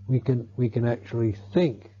 We can actually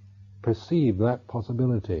perceive that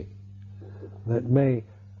possibility, that may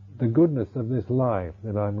the goodness of this life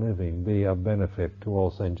that I'm living be of benefit to all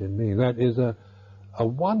sentient beings. That is a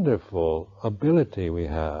wonderful ability we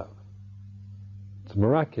have. It's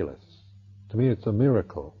miraculous To me it's a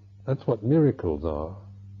miracle. That's what miracles are.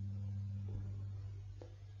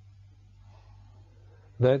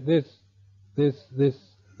 That this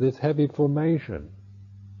heavy formation,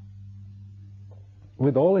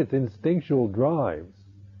 with all its instinctual drives,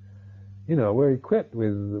 we're equipped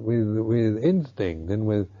with instinct and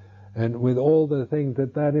with all the things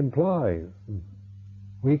that implies.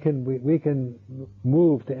 We can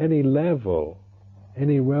move to any level,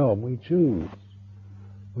 any realm we choose.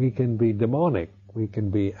 We can be demonic. We can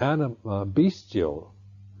be bestial.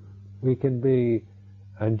 We can be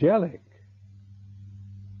angelic.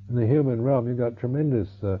 In the human realm, you've got tremendous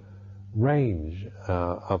range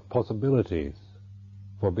of possibilities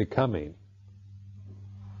for becoming.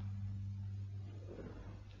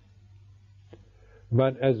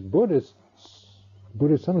 But as Buddhist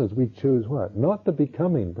summoners, we choose what? Not the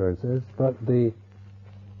becoming process, but we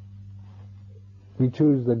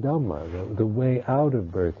choose the Dhamma, the way out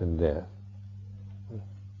of birth and death.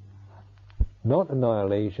 Not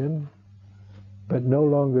annihilation, but no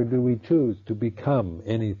longer do we choose to become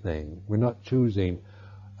anything. We're not choosing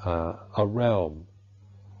a realm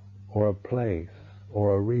or a place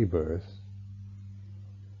or a rebirth,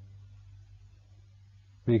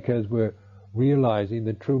 because we're realizing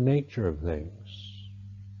the true nature of things,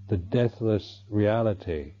 the deathless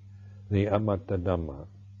reality, the anatta Dhamma.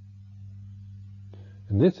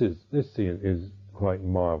 And this is quite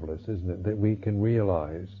marvelous, isn't it? That we can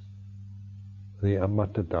realize the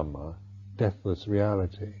anatta Dhamma, deathless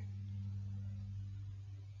reality.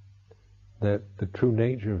 That the true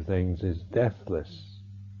nature of things is deathless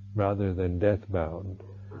rather than death-bound.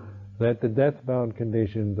 That the death-bound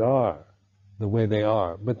conditions are the way they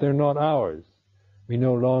are, but they're not ours. We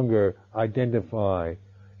no longer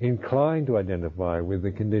incline to identify with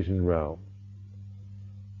the conditioned realm.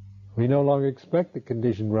 We no longer expect the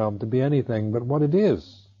conditioned realm to be anything but what it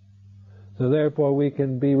is. So therefore we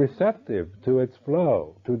can be receptive to its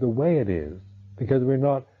flow, to the way it is, because we're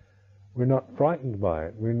not frightened by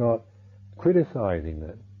it, we're not criticizing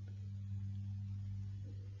it.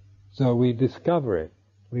 So we discover it,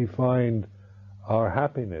 we find our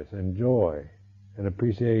happiness and joy and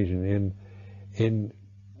appreciation in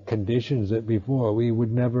conditions that before we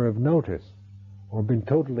would never have noticed or been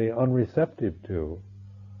totally unreceptive to.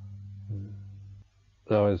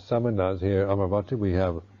 Now, as Samanas here, Amaravati,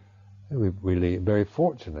 we're really very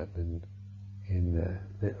fortunate to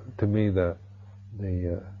me the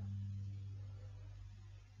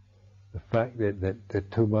fact that the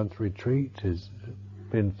 2 month retreat has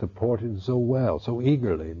been supported so well, so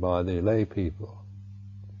eagerly by the lay people.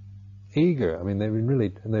 Eager, I mean, they've been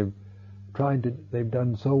really, and they've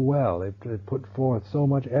done so well, they've put forth so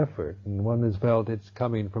much effort, and one has felt it's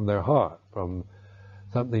coming from their heart, from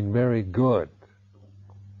something very good.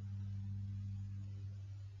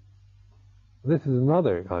 This is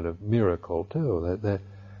another kind of miracle too,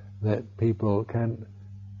 that people can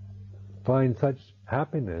find such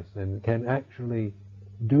happiness and can actually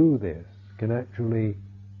do this, can actually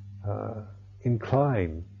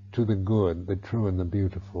incline to the good, the true and the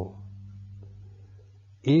beautiful.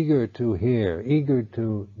 Eager to hear, eager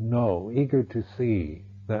to know, eager to see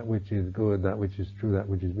that which is good, that which is true, that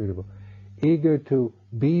which is beautiful. Eager to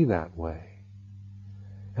be that way.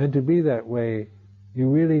 And to be that way, you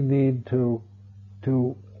really need to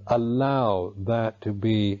allow that to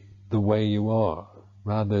be the way you are,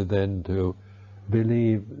 rather than to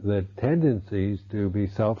believe the tendencies to be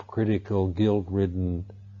self-critical, guilt-ridden,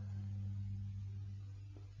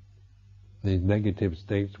 these negative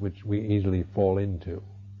states which we easily fall into,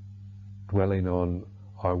 dwelling on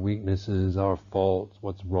our weaknesses, our faults,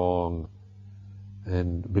 what's wrong,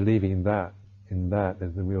 and believing that in that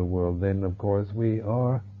as the real world. Then, of course, we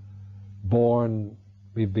are born,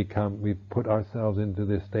 we've put ourselves into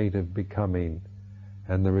this state of becoming,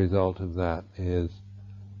 and the result of that is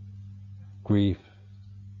grief,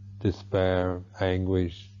 despair,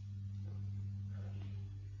 anguish.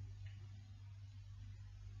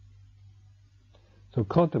 So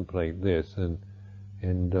contemplate this, and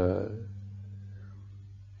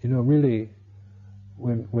really,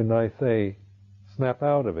 when I say snap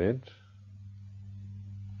out of it,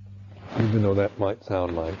 even though that might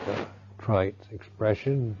sound like a trite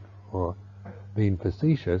expression or being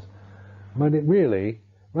facetious, but it really,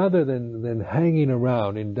 rather than hanging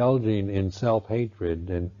around, indulging in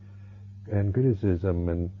self-hatred and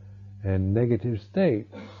criticism and negative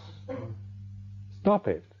states, stop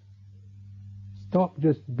it. Stop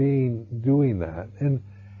just doing that, and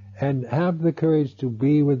have the courage to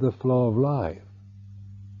be with the flow of life.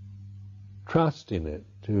 Trust in it,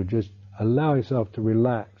 to just allow yourself to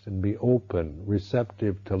relax and be open,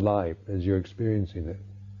 receptive to life as you're experiencing it.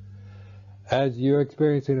 as you're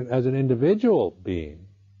experiencing it as an individual being.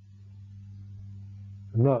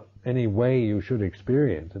 Not any way you should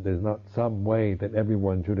experience it. There's not some way that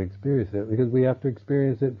everyone should experience it, because we have to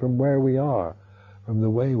experience it from where we are, from the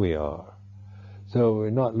way we are. So we're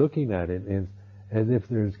not looking at it as if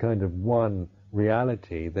there's kind of one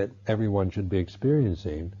reality that everyone should be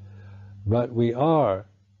experiencing, but we are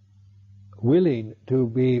willing to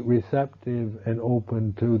be receptive and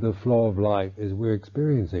open to the flow of life as we're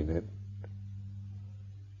experiencing it,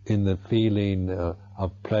 in the feeling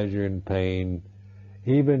of pleasure and pain,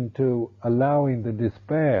 even to allowing the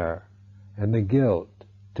despair and the guilt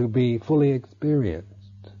to be fully experienced,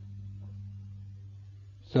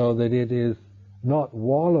 so that it is not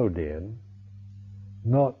wallowed in,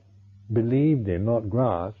 not believed in, not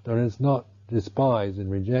grasped, and it's not despised and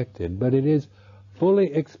rejected, but it is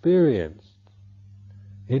fully experienced.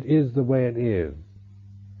 It is the way it is.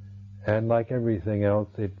 And like everything else,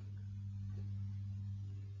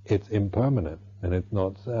 it's impermanent, and it's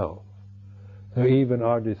not self. So even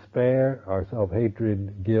our despair, our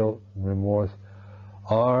self-hatred, guilt, and remorse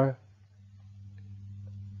are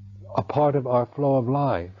a part of our flow of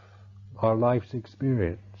life, our life's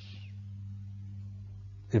experience.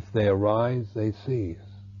 If they arise, they cease.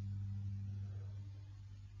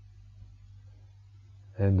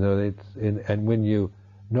 And so and when you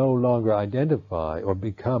no longer identify or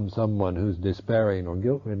become someone who's despairing or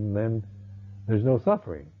guilt-ridden, then there's no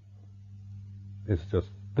suffering. It's just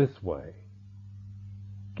this way.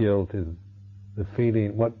 Guilt is the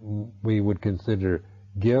feeling, what we would consider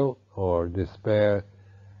guilt or despair,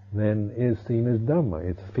 then is seen as Dhamma.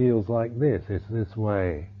 It feels like this, it's this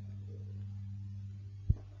way.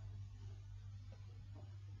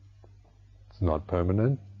 It's not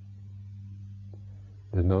permanent.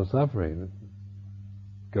 There's no suffering.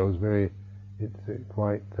 It goes it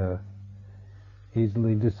quite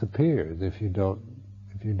easily disappears if you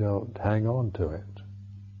don't hang on to it.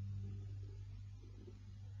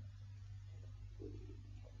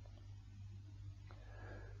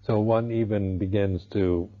 So one even begins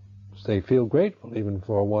to, feel grateful even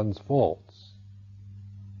for one's faults.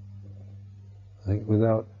 I think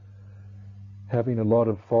without having a lot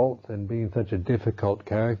of faults and being such a difficult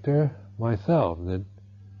character myself, that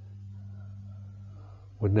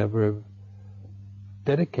would never have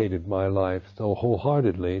dedicated my life so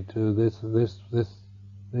wholeheartedly to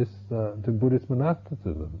to Buddhist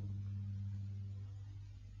monasticism.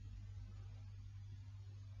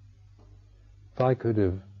 If I could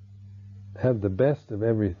have had the best of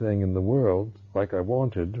everything in the world, like I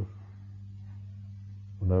wanted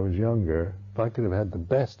when I was younger, if I could have had the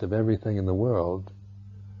best of everything in the world,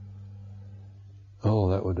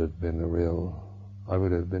 that would have been I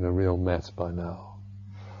would have been a real mess by now.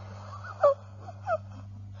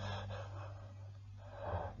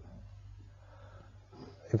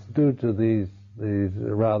 It's due to these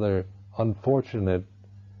rather unfortunate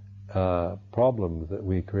problems that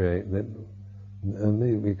we create,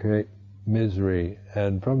 and we create misery,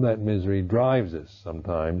 and from that misery drives us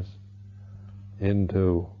sometimes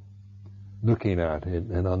into looking at it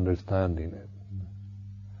and understanding it.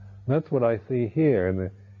 And that's what I see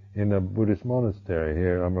here in a Buddhist monastery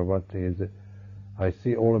here, Amaravati, is that I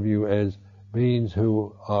see all of you as beings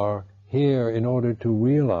who are here in order to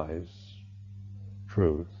realize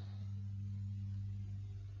truth.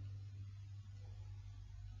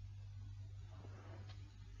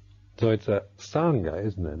 So it's a Sangha,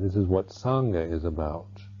 isn't it? This is what Sangha is about.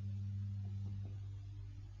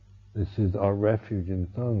 This is our refuge in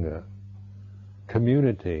Sangha.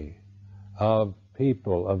 Community of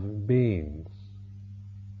people, of beings,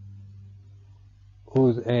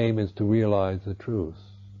 whose aim is to realize the truth,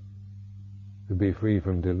 to be free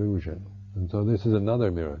from delusion. And so this is another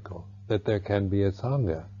miracle, that there can be a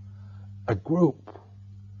Sangha, a group,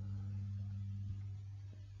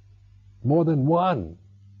 more than one,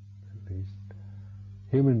 at least,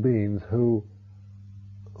 human beings who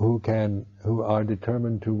are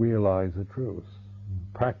determined to realize the truth,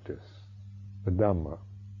 practice the Dhamma.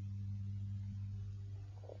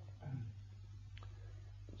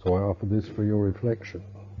 So I offer this for your reflection.